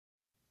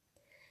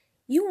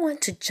You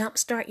want to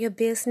jumpstart your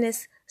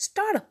business?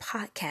 Start a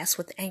podcast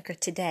with Anchor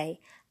today.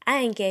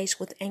 I engaged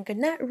with Anchor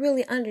not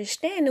really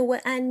understanding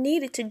what I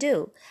needed to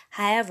do.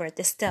 However,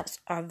 the steps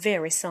are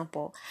very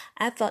simple.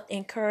 I felt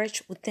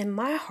encouraged within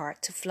my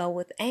heart to flow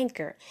with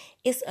Anchor.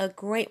 It's a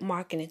great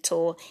marketing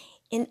tool,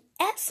 an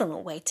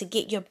excellent way to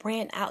get your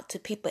brand out to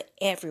people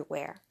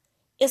everywhere.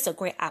 It's a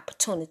great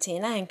opportunity,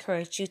 and I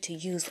encourage you to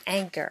use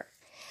Anchor.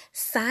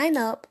 Sign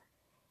up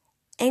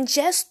and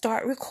just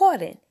start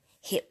recording.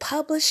 Hit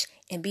publish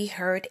and be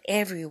heard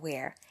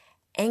everywhere.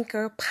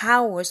 Anchor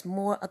powers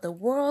more of the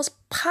world's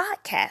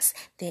podcasts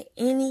than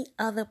any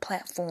other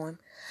platform.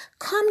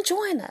 Come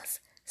join us.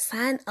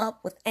 Sign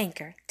up with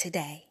Anchor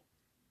today.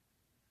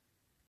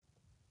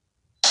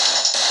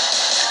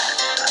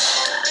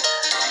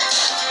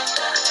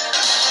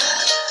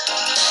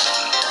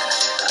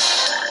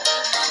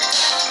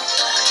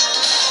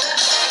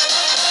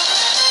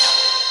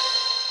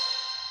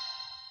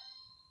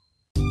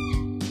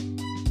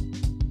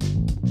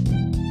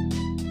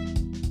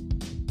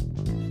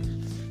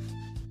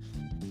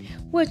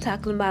 We're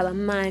talking about a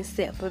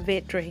mindset for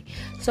victory.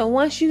 So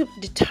once you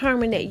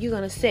determine that you're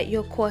going to set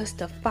your course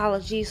to follow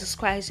Jesus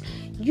Christ,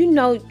 you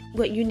know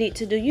what you need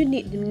to do. You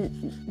need to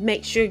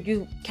make sure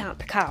you count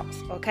the cost,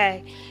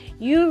 okay?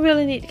 You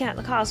really need to count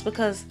the cost,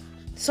 because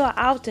so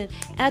often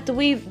after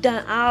we've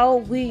done all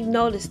we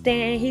know to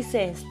stand, he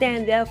said,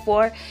 stand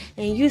therefore,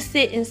 and you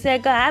sit and say,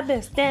 God, I've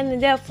been standing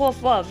therefore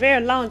for a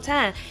very long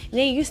time. And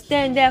then you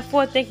stand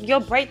therefore thinking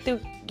your breakthrough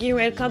getting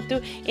ready to come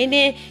through, and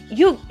then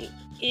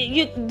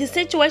the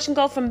situation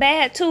go from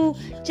bad to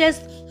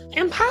just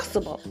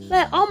impossible.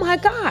 Like, oh my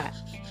God.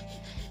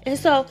 And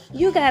so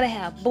you got to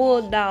have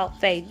bulldog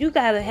faith. You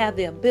got to have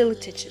the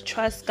ability to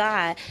trust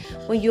God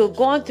when you're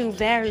going through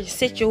various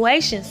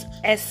situations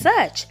as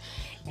such.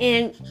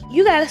 And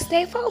you got to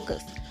stay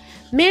focused.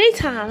 Many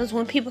times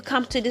when people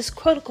come to this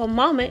critical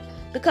moment,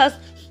 because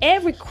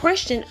every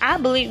Christian, I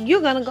believe,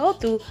 you're going to go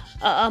through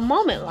a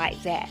moment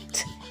like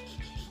that.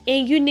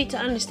 And you need to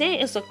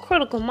understand it's a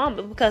critical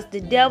moment, because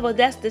the devil,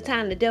 that's the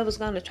time the devil's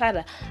going to try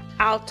to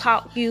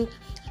out-talk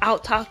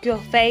your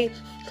faith,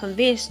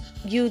 convince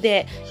you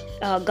that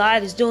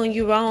God is doing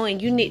you wrong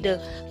and you need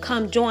to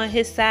come join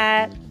his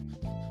side.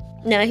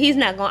 Now, he's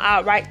not going to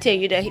outright tell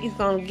you that. He's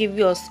going to give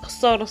you a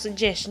subtle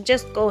suggestion.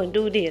 Just go and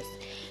do this,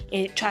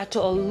 and try to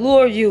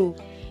allure you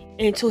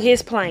into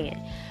his plan.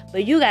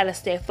 But you got to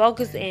stay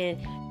focused and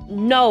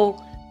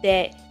know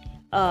that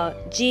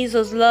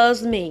Jesus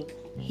loves me.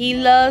 He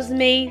loves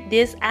me.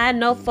 This I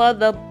know, for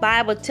the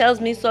Bible tells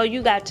me so.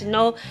 You got to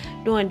know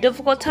during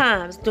difficult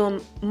times,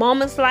 during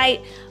moments like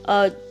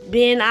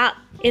being out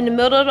in the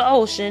middle of the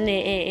ocean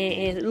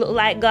and it look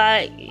like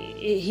God,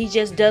 he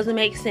just doesn't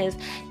make sense,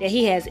 that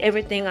he has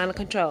everything under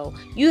control.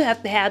 You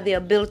have to have the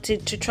ability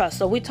to trust.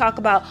 So we talk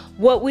about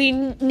what we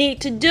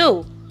need to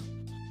do.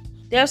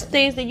 There's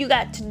things that you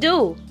got to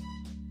do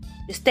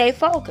to stay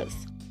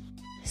focused,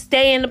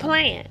 stay in the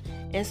plan.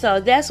 And so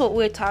that's what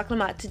we're talking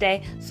about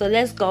today. So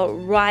let's go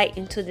right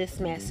into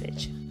this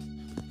message.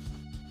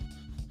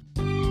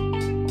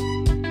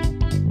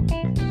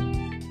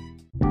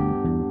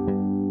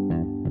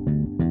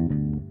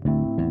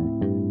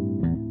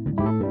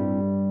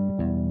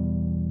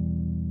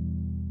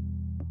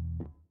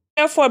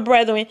 Therefore,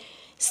 brethren,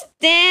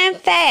 stand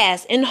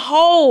fast and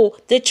hold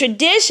the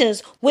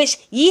traditions which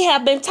ye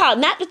have been taught.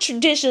 Not the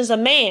traditions of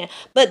man,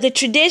 but the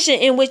tradition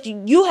in which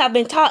you have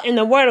been taught in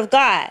the word of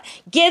God.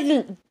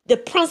 Given the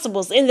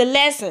principles and the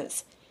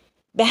lessons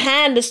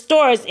behind the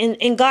stories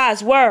in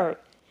God's word.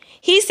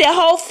 He said,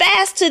 hold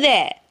fast to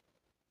that.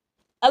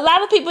 A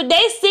lot of people,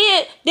 they see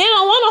it, they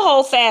don't want to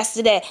hold fast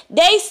to that.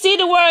 They see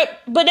the word,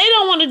 but they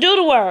don't want to do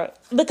the word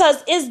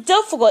because it's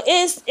difficult.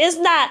 It's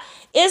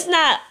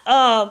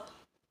not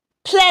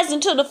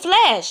pleasant to the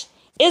flesh.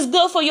 It's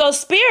good for your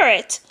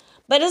spirit,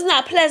 but it's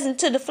not pleasant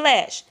to the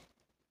flesh.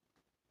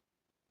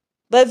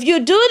 But if you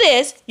do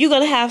this, you're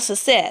going to have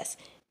success.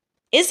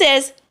 It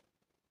says,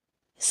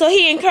 so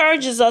he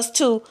encourages us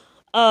to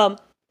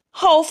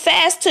hold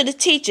fast to the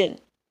teaching.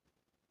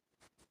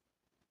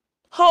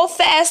 Hold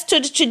fast to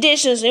the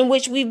traditions in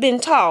which we've been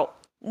taught,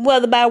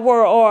 whether by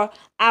word or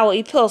our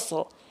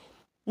epistle.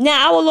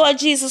 Now our Lord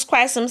Jesus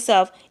Christ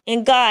himself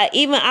and God,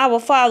 even our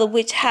Father,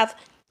 which hath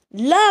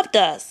loved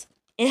us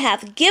and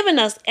hath given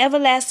us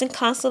everlasting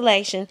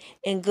consolation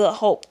and good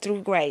hope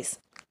through grace,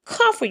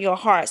 comfort your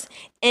hearts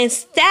and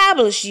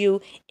establish you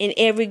in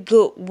every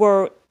good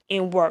word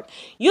and work.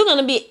 You're going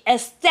to be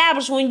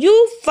established when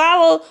you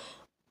follow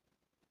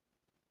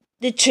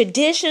the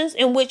traditions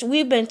in which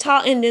we've been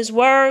taught in this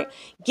word,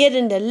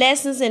 getting the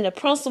lessons and the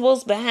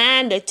principles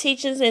behind the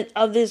teachings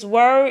of this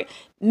word,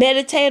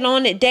 meditate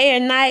on it day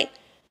and night.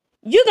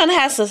 You're going to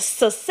have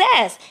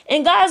success,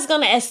 and God's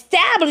going to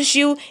establish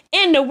you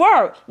in the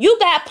word. You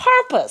got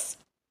purpose.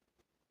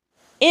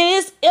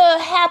 It'll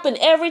happen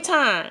every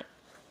time.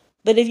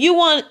 But if you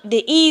want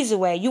the easy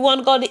way, you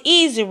want to go the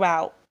easy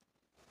route,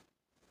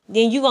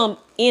 then you're going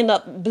to end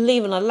up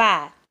believing a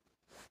lie.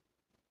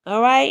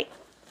 All right?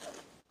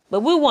 But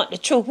we want the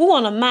truth. We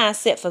want a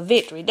mindset for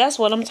victory. That's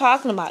what I'm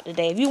talking about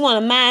today. If you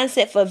want a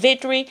mindset for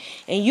victory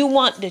and you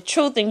want the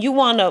truth and you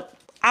want to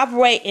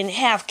operate and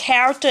have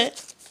character,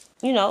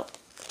 you know,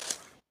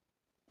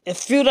 the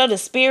fruit of the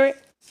Spirit.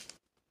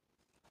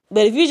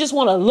 But if you just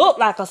want to look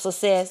like a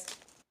success,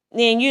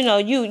 then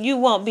you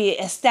won't be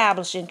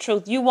established in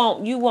truth. You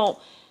won't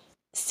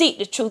seek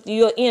the truth.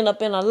 You'll end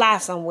up in a lie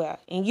somewhere,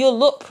 and you'll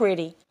look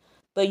pretty,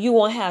 but you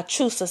won't have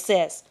true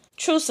success.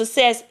 True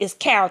success is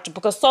character,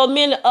 because so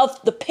many of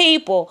the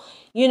people,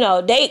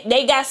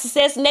 they got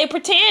success and they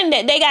pretend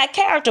that they got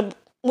character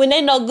when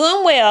they know good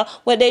and well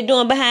what they're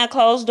doing behind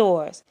closed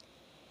doors.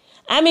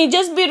 I mean,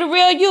 just be the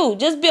real you.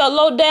 Just be a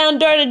low down,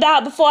 dirty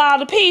dog before all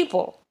the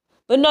people.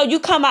 But no, you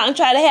come out and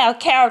try to have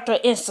character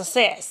and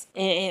success.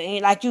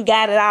 And like you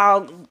got it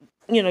all,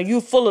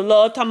 you full of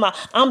love. Talking about,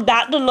 I'm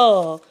Dr.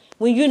 Love.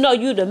 When you know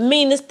you the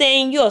meanest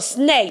thing, you're a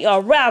snake, you're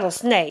a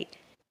rattlesnake.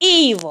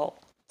 Evil.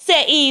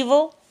 Say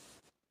evil.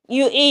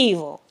 You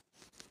evil.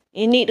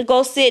 You need to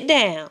go sit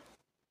down.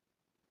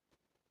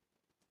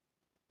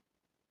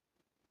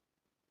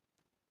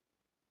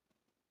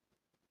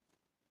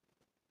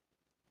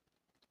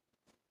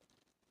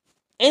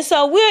 And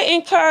so we're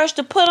encouraged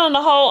to put on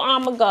the whole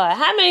armor of God.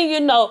 How many of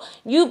you know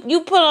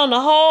you put on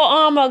the whole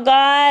armor of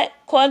God,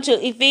 according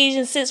to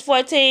Ephesians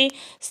 6:14,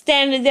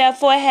 standing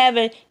therefore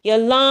having your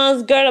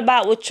loins girded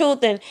about with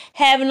truth and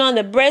having on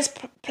the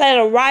breastplate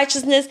of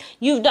righteousness.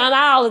 You've done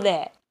all of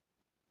that.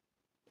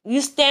 You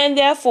stand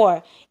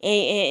therefore,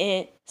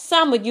 and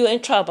some of you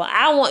in trouble.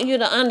 I want you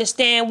to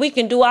understand we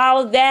can do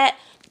all of that,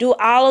 do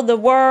all of the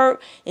word,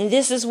 and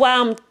this is why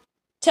I'm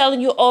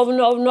telling you over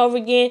and over and over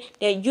again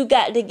that you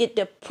got to get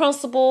the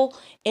principle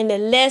and the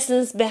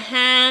lessons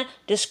behind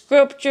the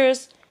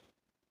scriptures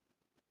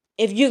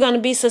if you're going to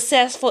be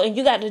successful, and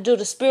you got to do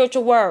the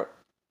spiritual work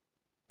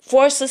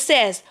for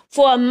success,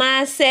 for a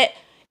mindset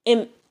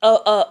in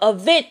a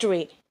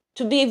victory,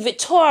 to be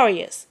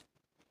victorious.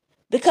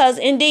 Because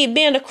indeed,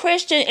 being a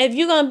Christian, if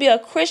you're going to be a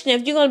Christian,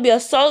 if you're going to be a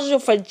soldier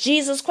for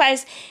Jesus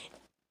Christ,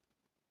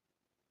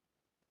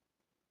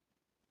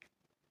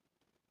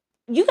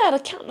 you got to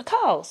count the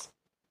cost.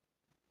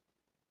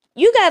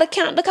 You got to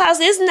count the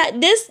cost. It's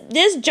not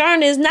this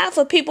journey is not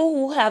for people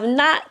who have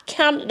not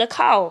counted the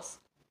cost.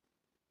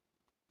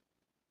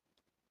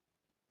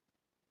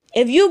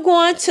 If you're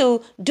going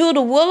to do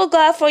the will of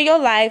God for your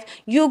life,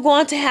 you're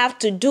going to have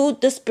to do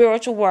the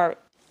spiritual work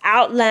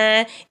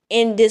outlined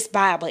in this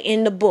Bible,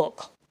 in the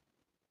book.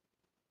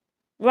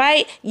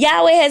 Right?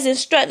 Yahweh has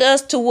instructed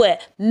us to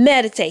what?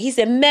 Meditate. He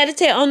said,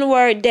 meditate on the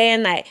word day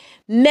and night.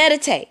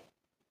 Meditate.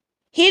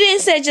 He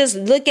didn't say just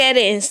look at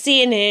it and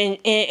see it and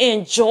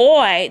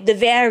enjoy the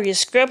various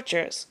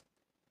scriptures.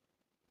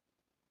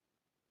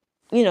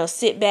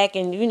 Sit back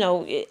and,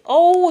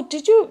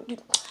 did you,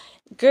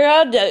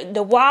 girl,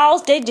 the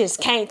walls, they just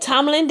came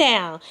tumbling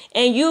down.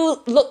 And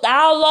you looked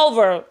all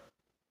over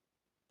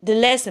the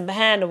lesson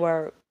behind the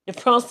word, the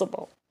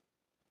principle.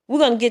 We're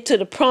going to get to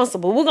the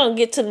principle. We're going to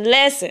get to the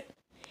lesson.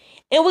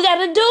 And we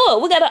got to do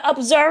it. We got to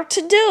observe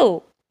to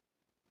do.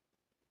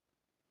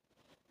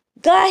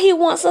 God, he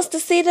wants us to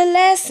see the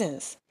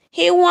lessons.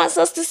 He wants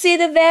us to see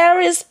the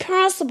various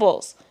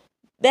principles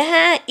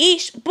behind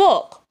each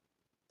book.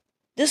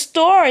 The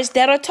stories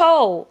that are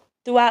told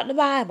throughout the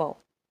Bible.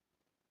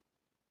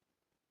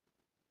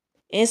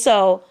 And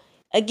so,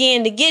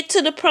 again, to get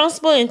to the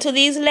principle and to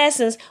these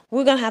lessons,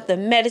 we're going to have to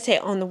meditate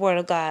on the word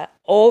of God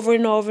over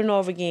and over and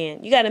over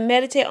again. You got to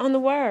meditate on the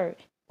word.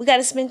 We got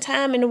to spend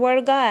time in the word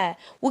of God.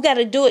 We got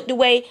to do it the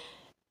way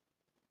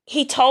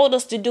he told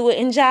us to do it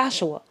in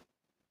Joshua.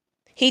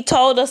 He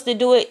told us to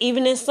do it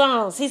even in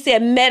Psalms. He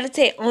said,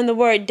 meditate on the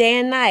word day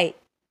and night.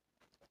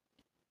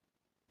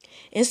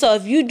 And so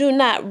if you do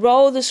not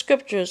roll the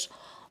scriptures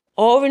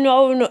over and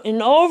over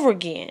and over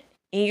again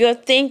in your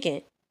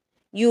thinking,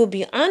 you will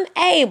be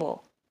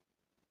unable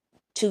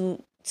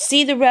to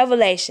see the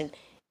revelation,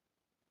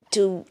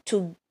 to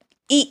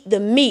eat the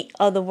meat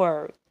of the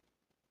word,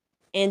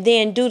 and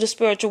then do the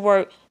spiritual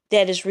work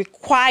that is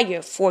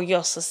required for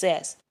your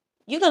success.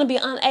 You're going to be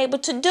unable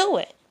to do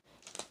it.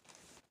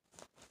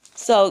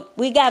 So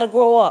we got to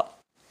grow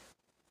up,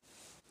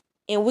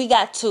 and we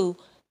got to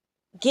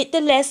get the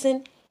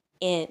lesson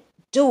and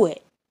do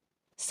it.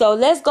 So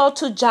let's go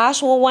to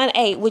Joshua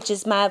 1:8, which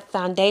is my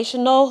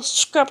foundational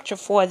scripture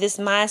for this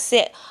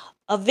mindset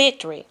of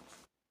victory.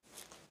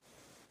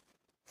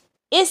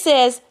 It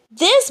says,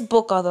 this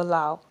book of the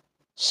law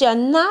shall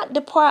not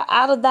depart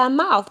out of thy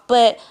mouth,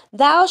 but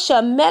thou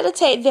shalt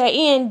meditate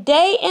therein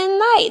day and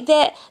night,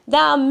 that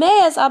thou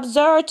mayest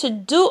observe to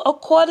do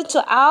according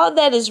to all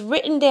that is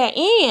written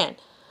therein.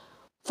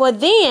 For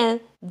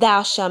then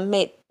thou shalt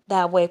make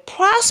thy way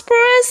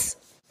prosperous,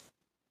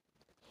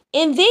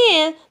 and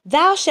then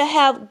thou shalt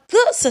have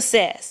good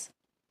success.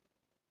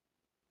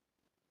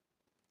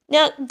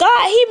 Now,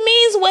 God, he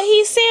means what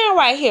he's saying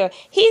right here.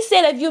 He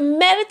said if you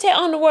meditate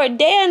on the word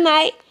day and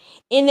night,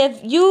 and if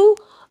you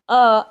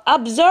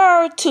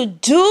observe to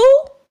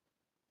do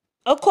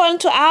according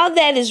to all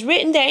that is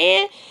written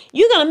therein,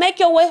 you're going to make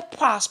your way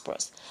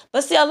prosperous.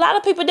 But see, a lot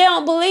of people, they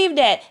don't believe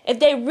that. If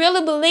they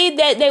really believe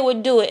that, they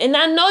would do it. And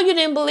I know you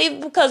didn't believe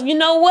it, because you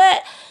know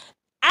what?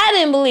 I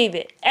didn't believe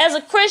it. As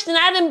a Christian,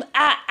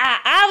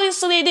 I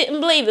obviously didn't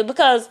believe it,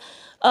 because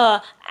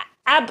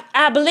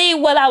I believe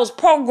what I was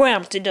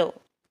programmed to do.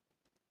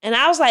 And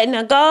I was like,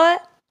 now God,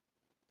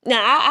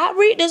 now I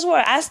read this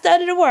word, I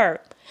study the word,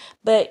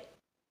 but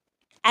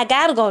I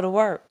gotta go to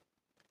work.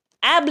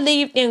 I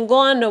believed in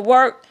going to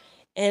work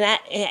and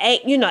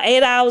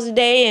 8 hours a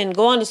day and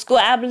going to school.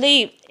 I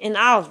believe in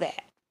all of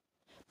that.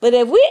 But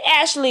if we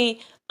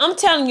actually, I'm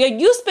telling you,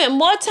 you spend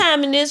more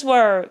time in this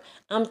word,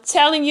 I'm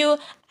telling you,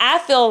 I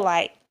feel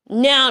like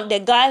now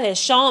that God has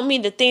shown me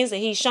the things that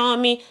he's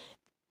shown me,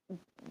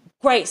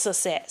 great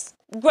success.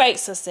 Great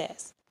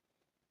success.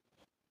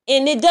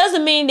 And it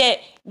doesn't mean that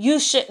you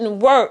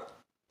shouldn't work.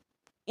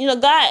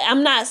 God,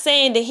 I'm not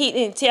saying that he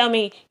didn't tell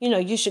me,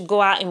 you should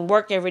go out and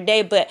work every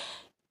day, but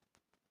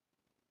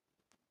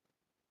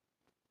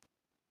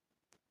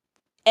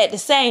at the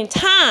same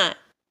time,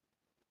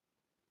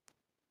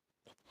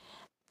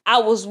 I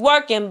was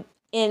working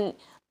in,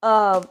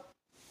 I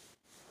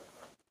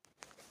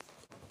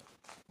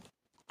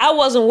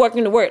wasn't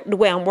working the work the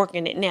way I'm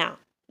working it now.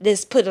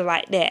 Let's put it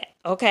like that,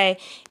 okay?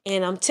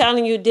 And I'm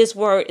telling you, this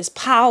word is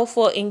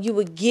powerful, and you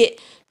will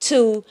get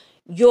to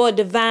your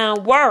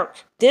divine work.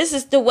 This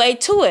is the way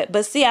to it.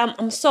 But see,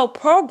 I'm so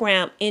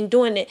programmed in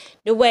doing it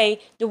the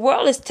way the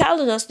world is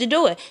telling us to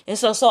do it. And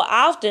so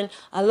often,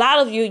 a lot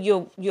of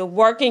you're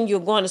working, you're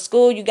going to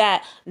school, you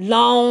got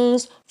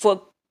loans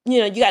for,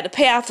 you got to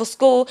pay off for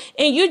school,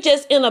 and you're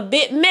just in a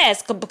big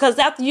mess, because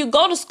after you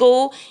go to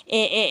school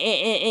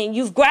and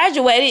you've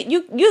graduated,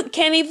 you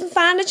can't even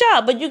find a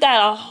job, but you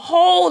got a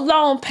whole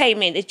loan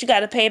payment that you got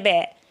to pay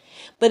back.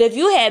 But if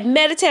you had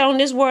meditated on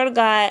this word of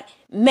God,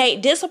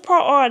 make this a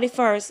priority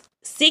first,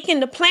 seeking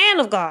the plan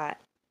of God,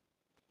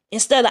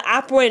 instead of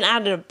operating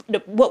out of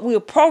what we were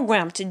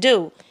programmed to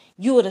do,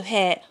 you would have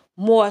had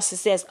more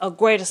success, a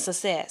greater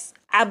success.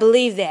 I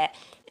believe that,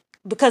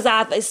 because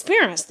I've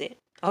experienced it.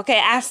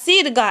 Okay, I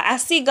see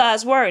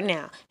God's word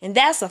now, and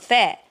that's a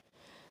fact.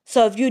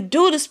 So if you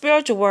do the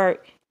spiritual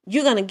work,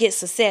 you're going to get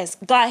success.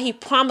 God, he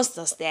promised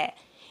us that.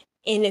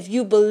 And if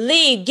you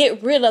believe,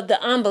 get rid of the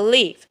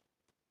unbelief.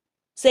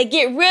 Say,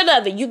 get rid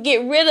of it. You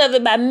get rid of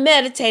it by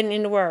meditating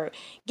in the word.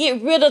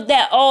 Get rid of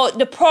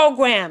the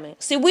programming.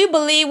 See, we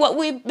believe what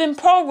we've been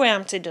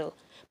programmed to do.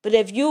 But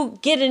if you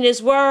get in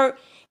this word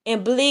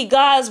and believe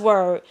God's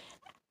word,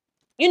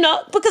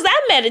 because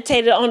I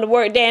meditated on the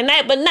word day and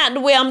night, but not the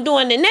way I'm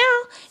doing it now.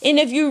 And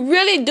if you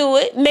really do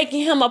it,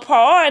 making him a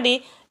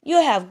priority,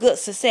 you'll have good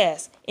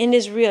success in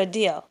this real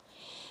deal.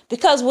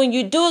 Because when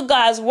you do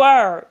God's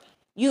word,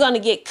 you're going to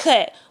get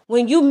cut.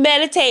 When you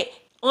meditate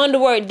on the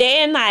word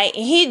day and night,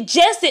 and he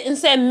just didn't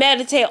say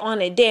meditate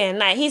on it day and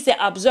night. He said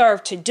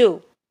observe to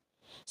do.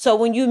 So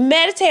when you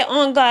meditate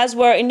on God's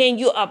word and then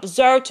you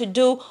observe to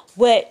do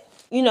what,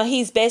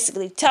 he's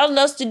basically telling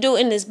us to do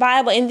in this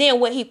Bible, and then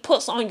what he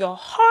puts on your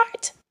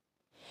heart.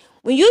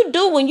 When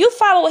you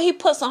follow what he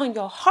puts on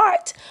your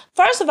heart,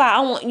 first of all, I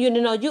want you to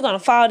know you're going to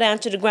fall down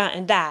to the ground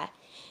and die.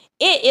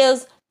 It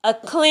is a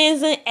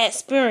cleansing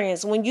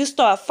experience when you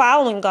start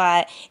following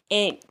God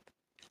and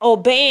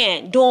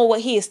obeying, doing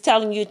what he is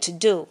telling you to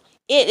do.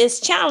 It is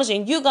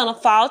challenging. You're going to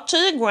fall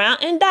to the ground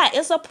and die.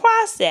 It's a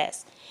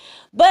process.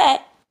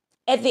 But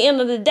at the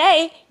end of the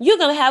day, you're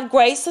going to have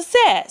great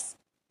success.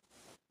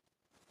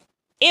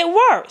 It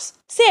works.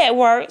 Say it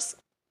works.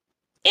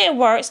 It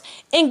works.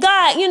 And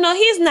God,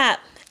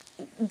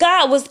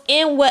 God was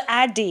in what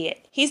I did.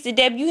 He said,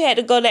 Deb, you had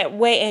to go that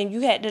way, and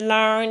you had to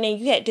learn, and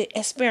you had to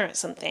experience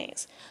some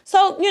things.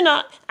 So,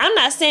 I'm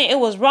not saying it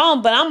was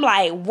wrong, but I'm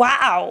like,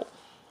 wow,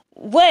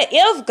 what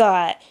if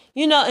God,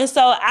 and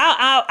so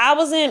I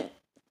was in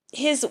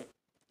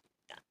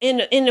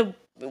the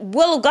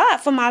will of God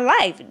for my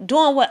life,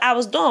 doing what I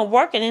was doing,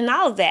 working and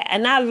all of that.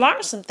 And I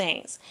learned some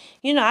things.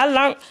 I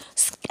learned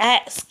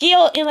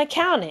skill in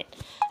accounting.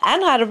 I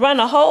know how to run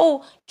a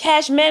whole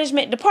cash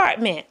management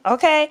department.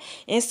 Okay.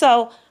 And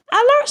so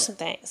I learned some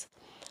things,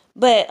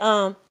 but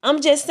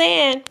I'm just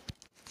saying,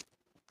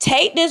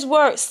 take this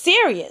word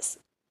serious.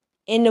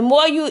 And the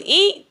more you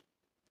eat,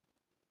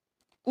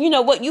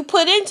 what you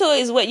put into it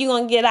is what you're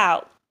going to get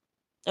out.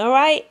 All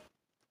right.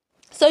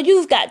 So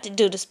you've got to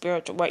do the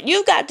spiritual work.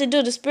 You've got to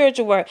do the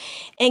spiritual work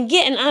and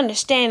get an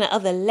understanding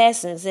of the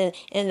lessons and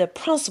the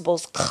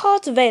principles,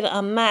 cultivate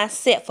a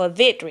mindset for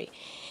victory,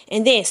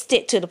 and then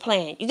stick to the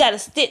plan. You got to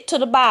stick to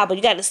the Bible.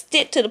 You got to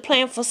stick to the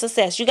plan for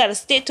success. You got to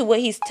stick to what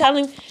he's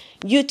telling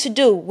you to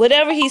do,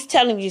 whatever he's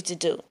telling you to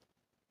do.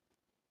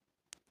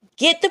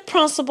 Get the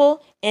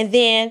principle and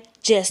then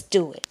just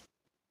do it.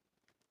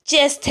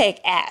 Just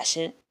take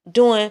action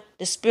doing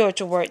the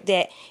spiritual work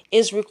that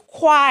is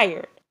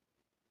required,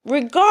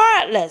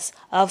 regardless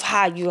of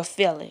how you're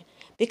feeling.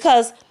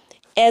 Because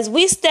as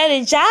we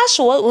studied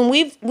Joshua, when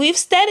we've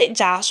studied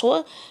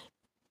Joshua,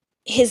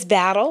 his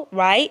battle,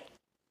 right?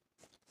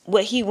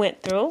 What he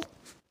went through.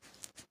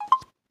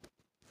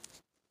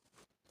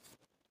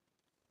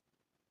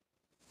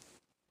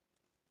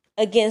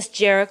 against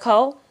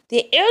Jericho,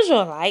 the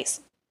Israelites,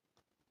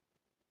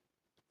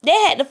 they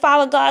had to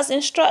follow God's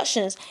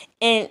instructions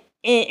and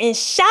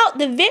shout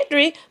the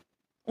victory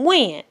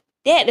when?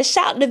 They had to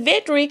shout the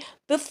victory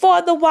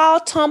before the wall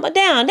tumbled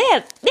down. They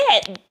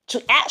had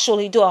to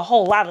actually do a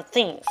whole lot of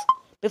things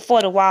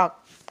before the wall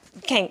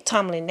came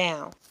tumbling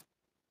down.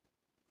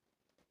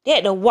 They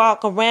had to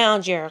walk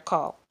around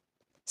Jericho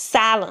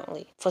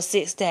silently for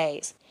 6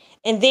 days.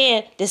 And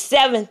then the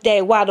 7th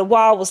day, while the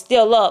wall was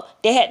still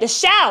up, they had to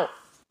shout.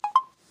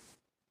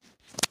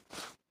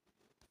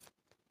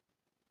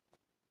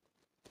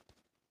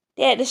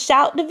 They had to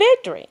shout the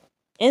victory.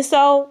 And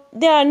so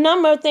there are a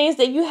number of things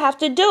that you have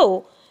to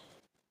do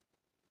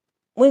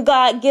when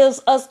God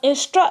gives us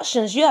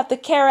instructions. You have to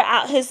carry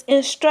out his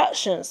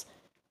instructions.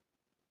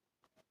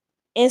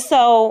 And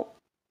so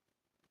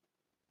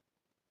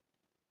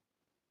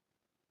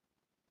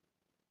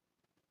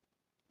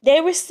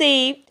they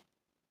received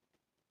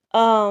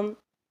their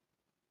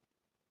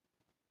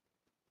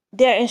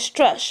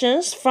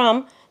instructions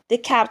from the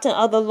captain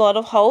of the Lord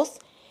of Hosts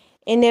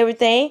and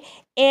everything.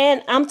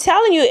 And I'm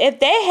telling you, if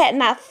they had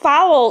not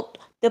followed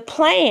the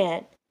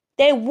plan,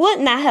 they would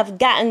not have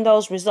gotten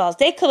those results.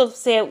 They could have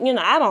said,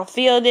 I don't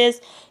feel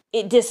this.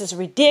 This is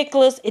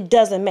ridiculous. It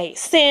doesn't make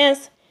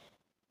sense.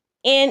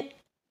 And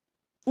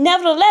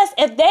nevertheless,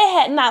 if they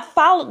had not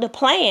followed the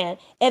plan,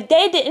 if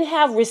they didn't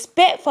have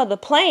respect for the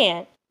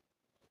plan,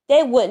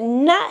 they would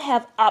not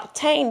have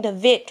obtained the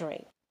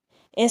victory.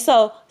 And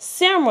so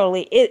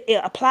similarly,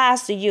 it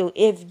applies to you.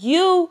 If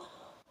you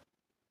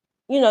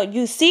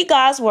see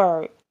God's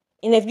word,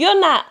 and if you're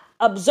not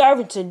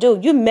observant to do,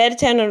 you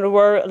meditate on the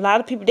word. A lot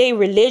of people, they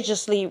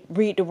religiously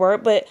read the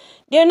word, but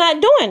they're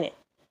not doing it.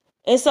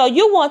 And so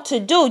you want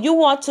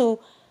to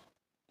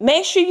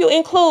make sure you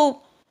include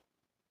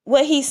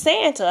what he's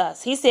saying to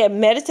us. He said,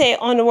 meditate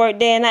on the word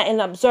day and night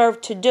and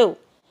observe to do.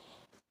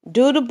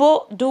 Do the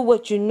book, do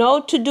what you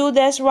know to do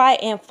that's right,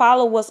 and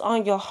follow what's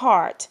on your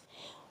heart.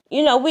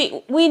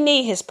 We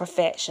need his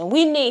perfection.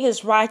 We need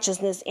his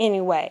righteousness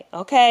anyway.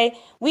 Okay.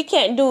 We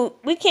can't do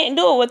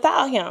it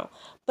without him.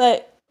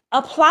 But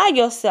apply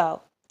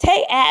yourself.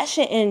 Take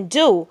action and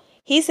do.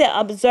 He said,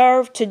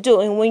 observe to do.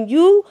 And when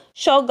you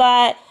show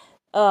God,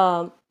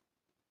 when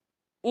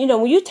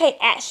you take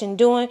action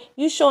doing,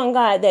 you showing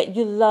God that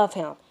you love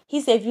him.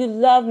 He said, if you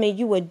love me,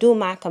 you will do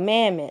my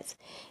commandments.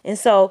 And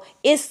so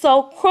it's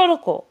so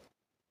critical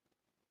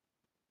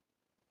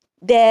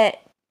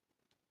that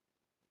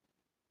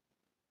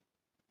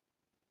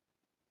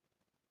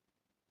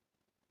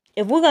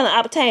if we're going to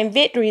obtain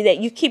victory, that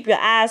you keep your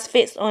eyes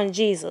fixed on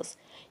Jesus.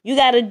 You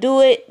got to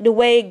do it the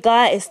way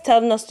God is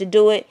telling us to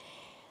do it.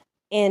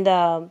 And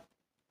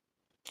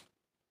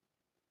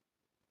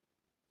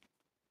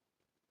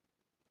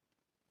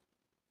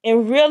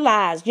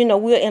realize,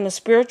 we're in a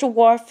spiritual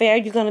warfare.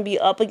 You're going to be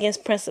up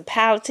against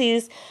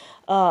principalities,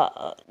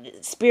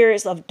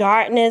 spirits of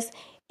darkness.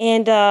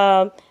 And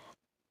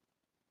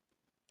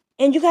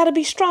you got to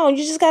be strong.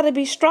 You just got to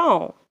be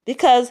strong.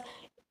 Because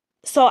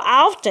so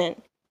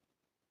often,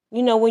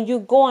 when you're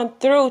going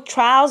through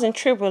trials and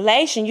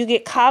tribulation, you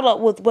get caught up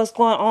with what's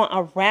going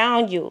on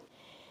around you.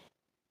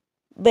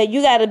 But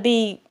you got to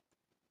be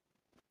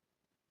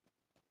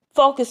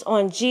focused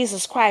on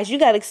Jesus Christ. You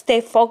got to stay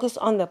focused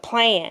on the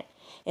plan.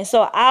 And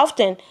so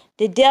often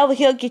the devil,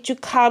 he'll get you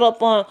caught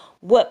up on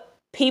what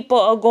people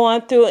are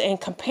going through and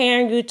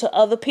comparing you to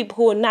other people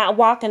who are not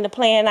walking the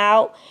plan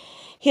out.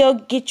 He'll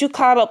get you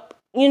caught up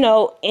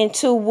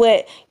into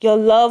what your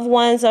loved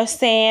ones are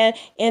saying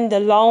in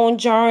the long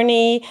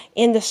journey,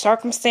 in the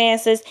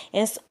circumstances.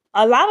 And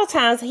a lot of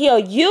times he'll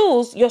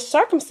use your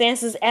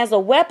circumstances as a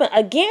weapon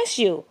against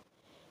you,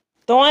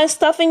 throwing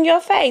stuff in your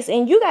face.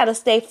 And you got to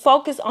stay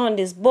focused on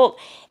this book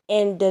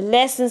and the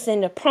lessons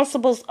and the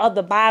principles of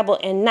the Bible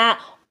and not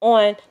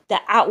on the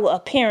outward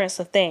appearance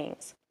of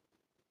things.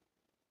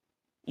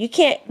 You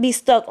can't be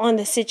stuck on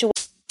the situation.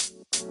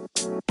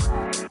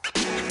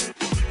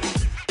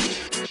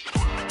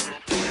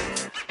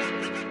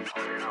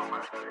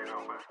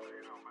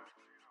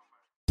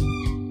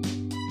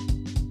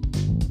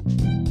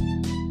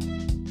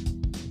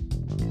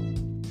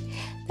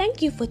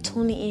 Thank you for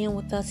tuning in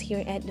with us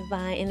here at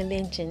Divine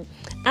Intervention.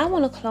 I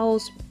want to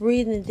close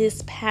reading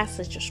this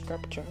passage of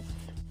scripture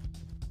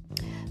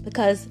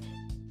because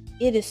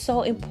it is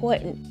so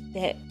important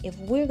that if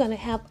we're going to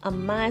have a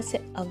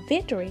mindset of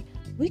victory,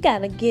 we got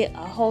to get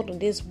a hold of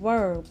this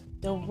word.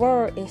 The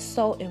word is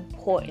so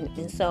important,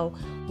 and so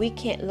we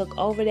can't look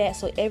over that.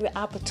 So every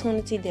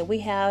opportunity that we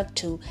have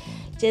to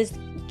just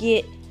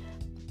get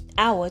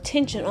our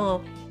attention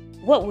on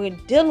what we're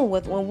dealing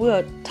with when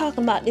we're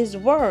talking about this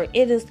word,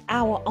 it is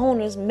our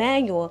owner's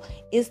manual.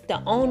 It's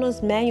the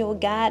owner's manual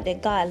guide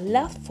that God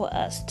left for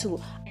us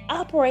to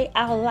operate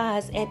our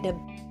lives at the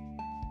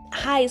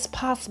highest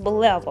possible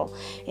level.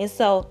 And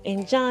so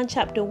in John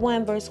chapter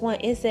 1 verse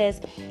 1, it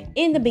says,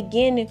 in the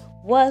beginning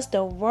was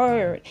the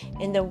word,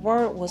 and the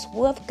word was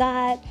with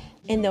God,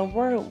 and the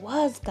word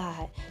was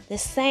God. The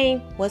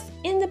same was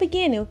in the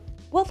beginning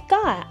with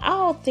God.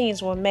 All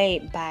things were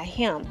made by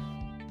him,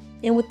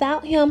 and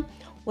without him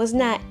was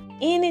not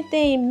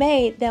anything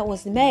made that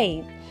was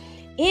made.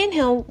 In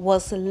him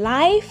was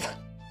life,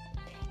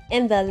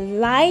 and the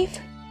life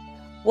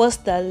was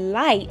the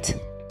light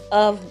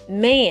of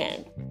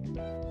man.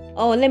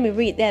 Oh, let me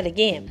read that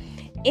again.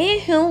 In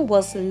him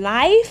was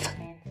life,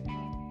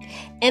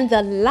 and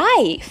the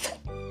life,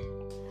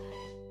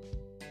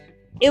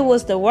 it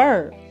was the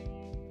word,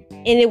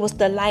 and it was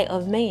the light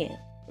of man,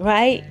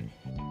 right?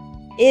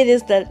 It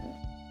is the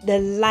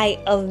light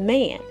of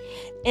man,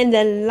 and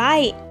the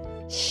light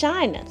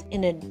shineth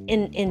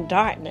in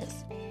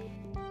darkness,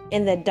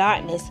 and the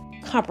darkness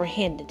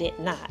comprehended it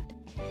not.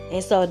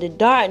 And so the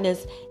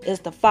darkness is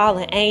the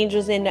fallen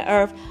angels in the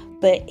earth,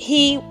 but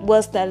he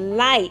was the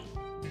light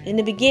in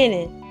the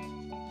beginning.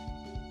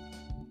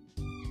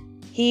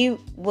 He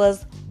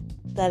was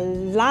the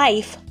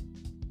life,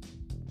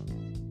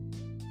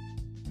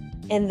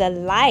 and the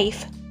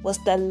life was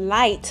the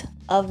light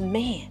of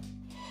man.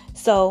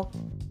 So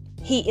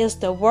he is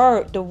the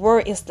word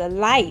is the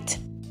light.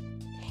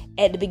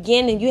 At the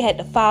beginning, you had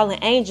the fallen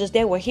angels.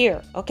 They were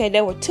here. Okay,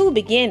 there were two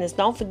beginnings.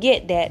 Don't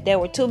forget that. There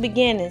were two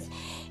beginnings.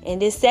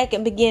 And this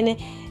second beginning,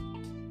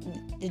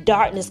 the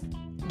darkness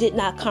did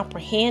not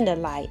comprehend the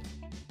light.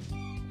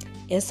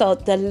 And so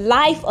the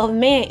life of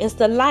man is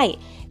the light.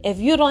 If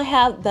you don't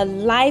have the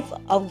life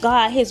of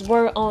God, his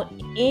word on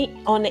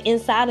the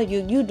inside of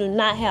you, you do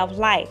not have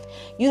life.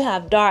 You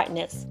have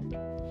darkness.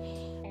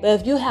 But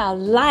if you have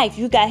life,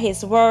 you got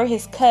his word,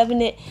 his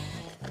covenant.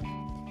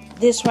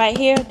 This right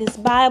here, this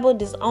Bible,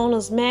 this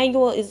owner's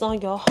manual is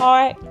on your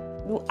heart.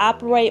 You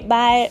operate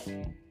by it.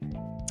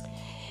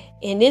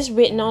 And it's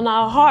written on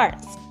our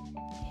hearts.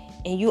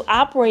 And you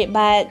operate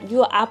by it.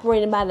 You're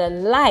operating by the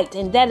light.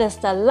 And that is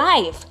the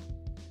life.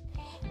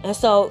 And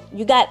so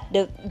you got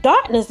the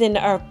darkness in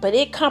the earth, but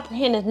it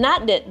comprehended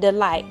not the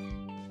light.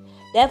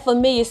 That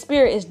familiar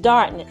spirit is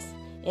darkness.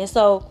 And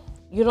so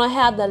you don't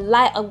have the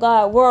light of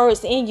God's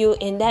words in you,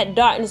 and that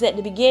darkness at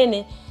the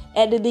beginning,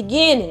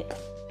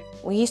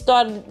 when he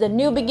started the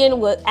new beginning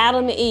with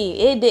Adam and Eve,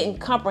 it didn't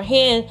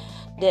comprehend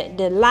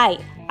the light.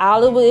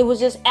 It was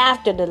just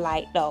after the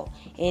light though.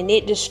 And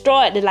it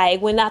destroyed the light.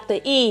 It went after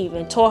Eve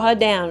and tore her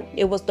down.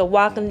 It was the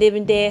walking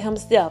living dead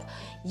himself.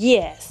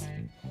 Yes.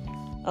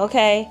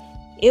 Okay.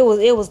 It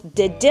was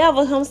the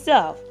devil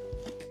himself.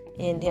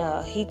 And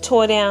he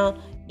tore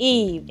down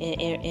Eve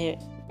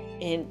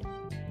and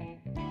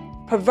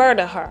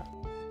perverted her.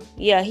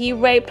 Yeah, he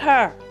raped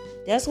her.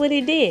 That's what he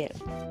did.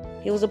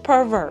 He was a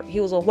pervert. He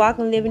was a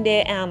walking, living,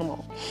 dead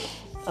animal.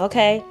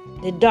 Okay?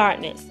 The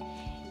darkness.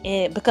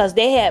 And because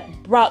they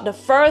had brought the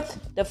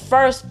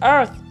first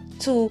earth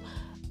to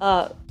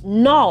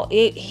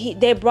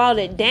they brought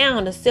it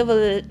down. The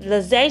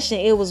civilization,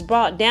 it was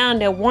brought down.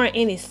 There weren't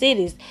any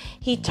cities.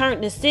 He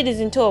turned the cities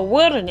into a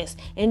wilderness,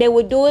 and they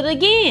would do it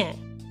again.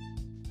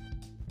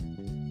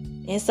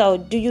 And so,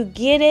 do you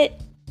get it?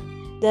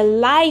 The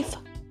life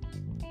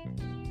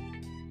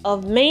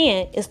of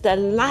man is the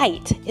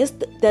light. It's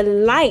the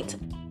light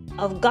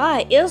of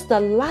God is the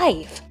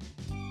life.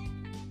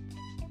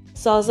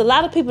 So there's a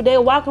lot of people, they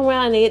walk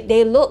around,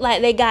 they look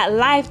like they got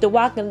life. The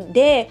walking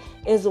dead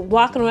is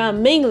walking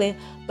around mingling,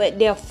 but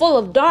they're full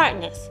of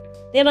darkness.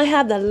 They don't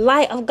have the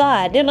light of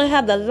God. They don't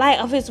have the light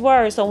of his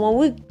word. So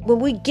when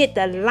we get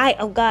the light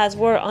of God's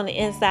word on the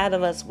inside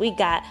of us, we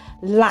got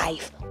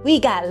life. We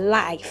got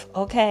life,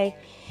 okay?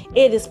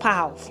 It is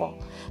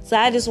powerful. So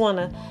I just want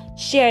to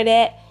share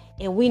that,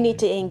 and we need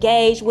to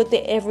engage with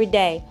it every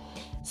day.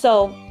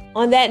 So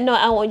on that note,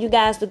 I want you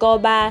guys to go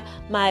by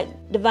my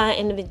Divine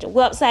Intervention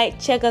website.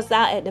 Check us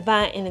out at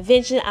Divine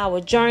Intervention, our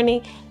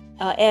journey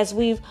as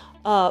we've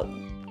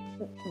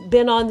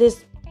been on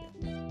this,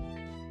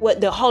 what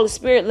the Holy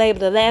Spirit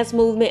labeled the last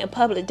movement and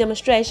public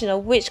demonstration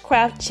of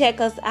witchcraft. Check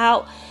us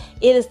out.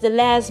 It is the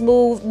last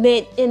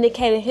movement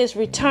indicating his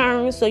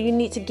return. So you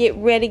need to get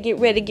ready,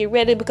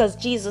 because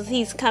Jesus,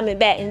 he's coming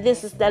back. And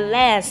this is the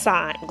last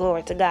sign.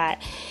 Glory to God.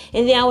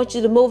 And then I want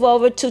you to move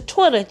over to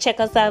Twitter.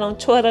 Check us out on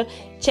Twitter.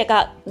 Check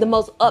out the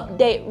most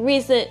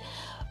recent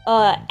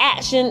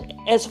action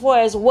as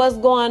far as what's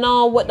going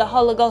on, what the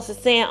Holy Ghost is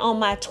saying on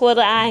my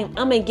Twitter.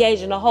 I'm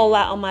engaging a whole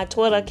lot on my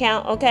Twitter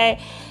account. Okay.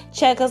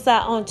 Check us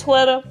out on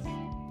Twitter.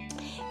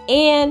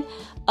 And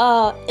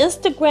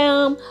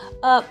Instagram,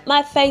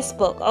 my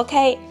Facebook,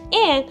 okay?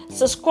 And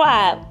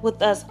subscribe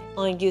with us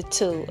on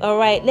YouTube, all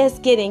right? Let's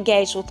get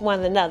engaged with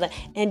one another.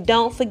 And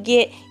don't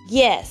forget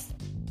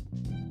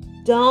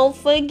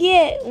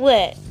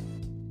what?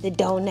 The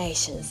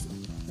donations.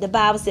 The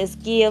Bible says,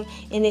 give,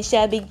 and it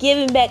shall be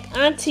given back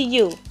unto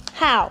you.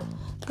 How?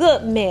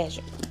 Good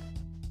measure.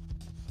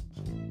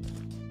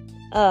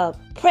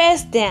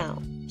 Pressed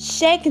down,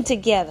 shaken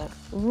together,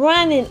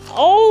 running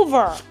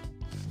over,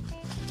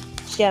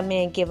 shall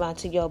man give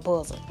unto your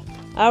bosom.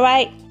 All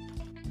right?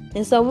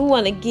 And so we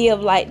want to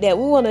give like that.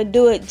 We want to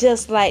do it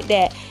just like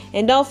that.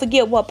 And don't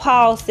forget what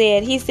Paul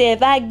said. He said,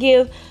 if I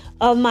give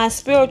of my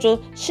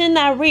spiritual, shouldn't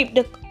I reap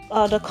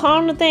the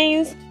carnal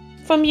things?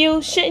 from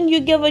you? Shouldn't you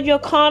give of your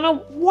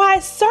carnal? Why,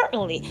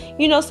 certainly.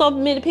 So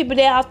many people,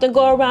 they often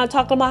go around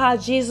talking about how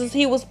Jesus,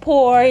 he was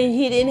poor and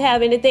he didn't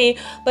have anything.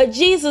 But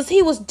Jesus,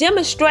 he was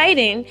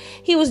demonstrating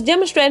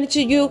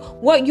to you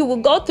what you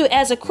will go through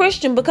as a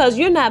Christian, because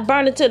you're not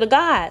burning to the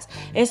gods.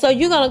 And so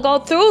you're going to go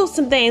through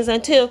some things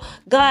until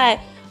God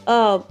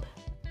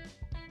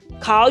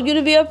call you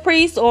to be a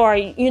priest, or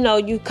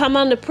you come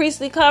under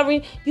priestly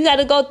covering. You got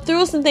to go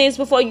through some things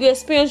before you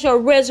experience your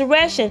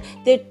resurrection.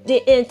 The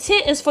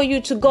intent is for you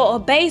to go a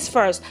base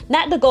first,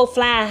 not to go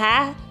flying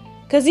high,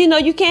 because you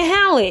can't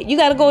handle it. You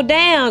got to go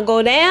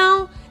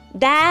down,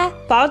 die,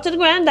 fall to the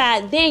ground, die,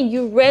 then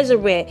you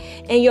resurrect,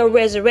 and your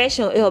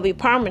resurrection, it'll be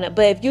permanent.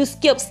 But if you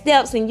skip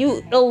steps and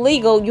you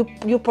illegal,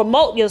 you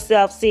promote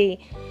yourself. You're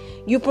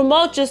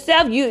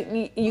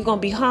gonna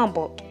be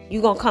humbled.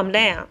 You're gonna come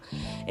down.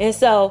 And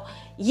so,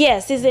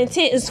 yes, his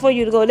intent is for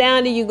you to go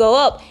down, then you go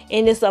up,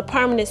 and it's a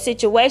permanent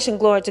situation.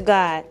 Glory to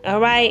God. All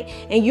right.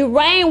 And you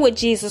reign with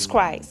Jesus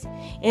Christ.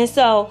 And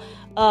so,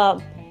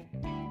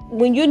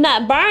 when you're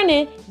not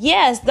burning,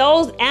 yes,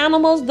 those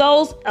animals,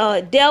 those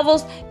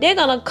devils, they're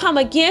going to come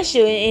against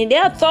you, and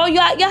they'll throw you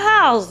out your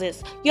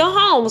houses, your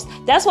homes.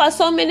 That's why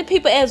so many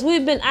people, as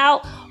we've been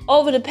out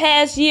over the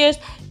past years,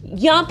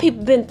 young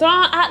people been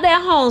thrown out their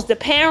homes. The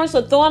parents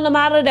are throwing them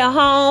out of their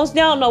homes. They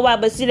don't know why,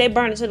 but see, they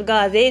burn it to the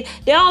gods. They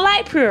don't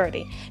like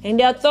purity, and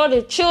they'll throw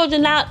their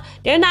children out.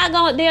 They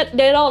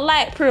don't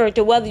like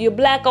purity, whether you're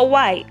black or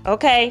white,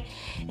 okay?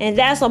 And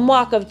that's a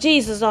mark of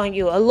Jesus on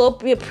you, a little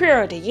bit of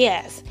purity,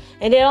 yes.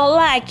 And they don't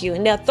like you,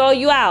 and they'll throw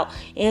you out.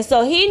 And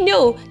so he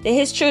knew that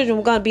his children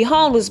were going to be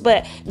homeless,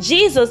 but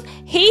Jesus,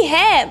 he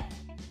had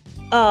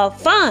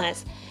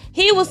funds.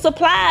 He was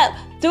supplied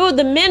through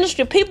the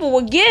ministry. People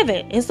were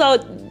giving, and so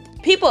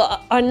people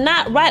are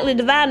not rightly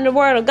dividing the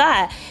word of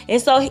God.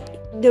 And so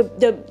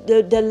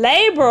the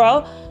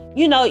laborer,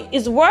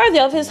 is worthy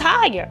of his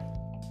hire.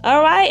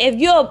 All right.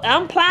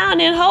 I'm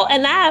plowing in hope,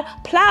 and I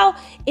plow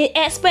in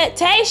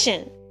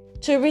expectation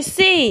to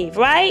receive,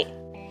 right?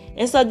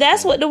 And so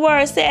that's what the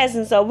word says.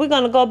 And so we're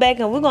going to go back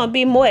and we're going to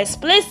be more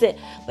explicit.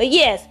 But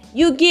yes,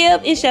 you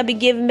give, it shall be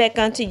given back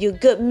unto you.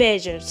 Good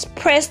measures,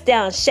 pressed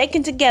down,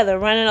 shaken together,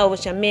 running over,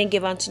 shall men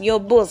give unto your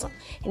bosom.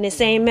 In the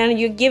same manner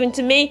you're giving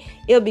to me,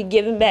 it'll be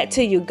given back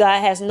to you.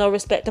 God has no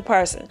respect to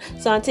person.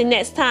 So until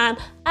next time,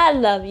 I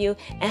love you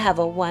and have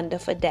a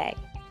wonderful day.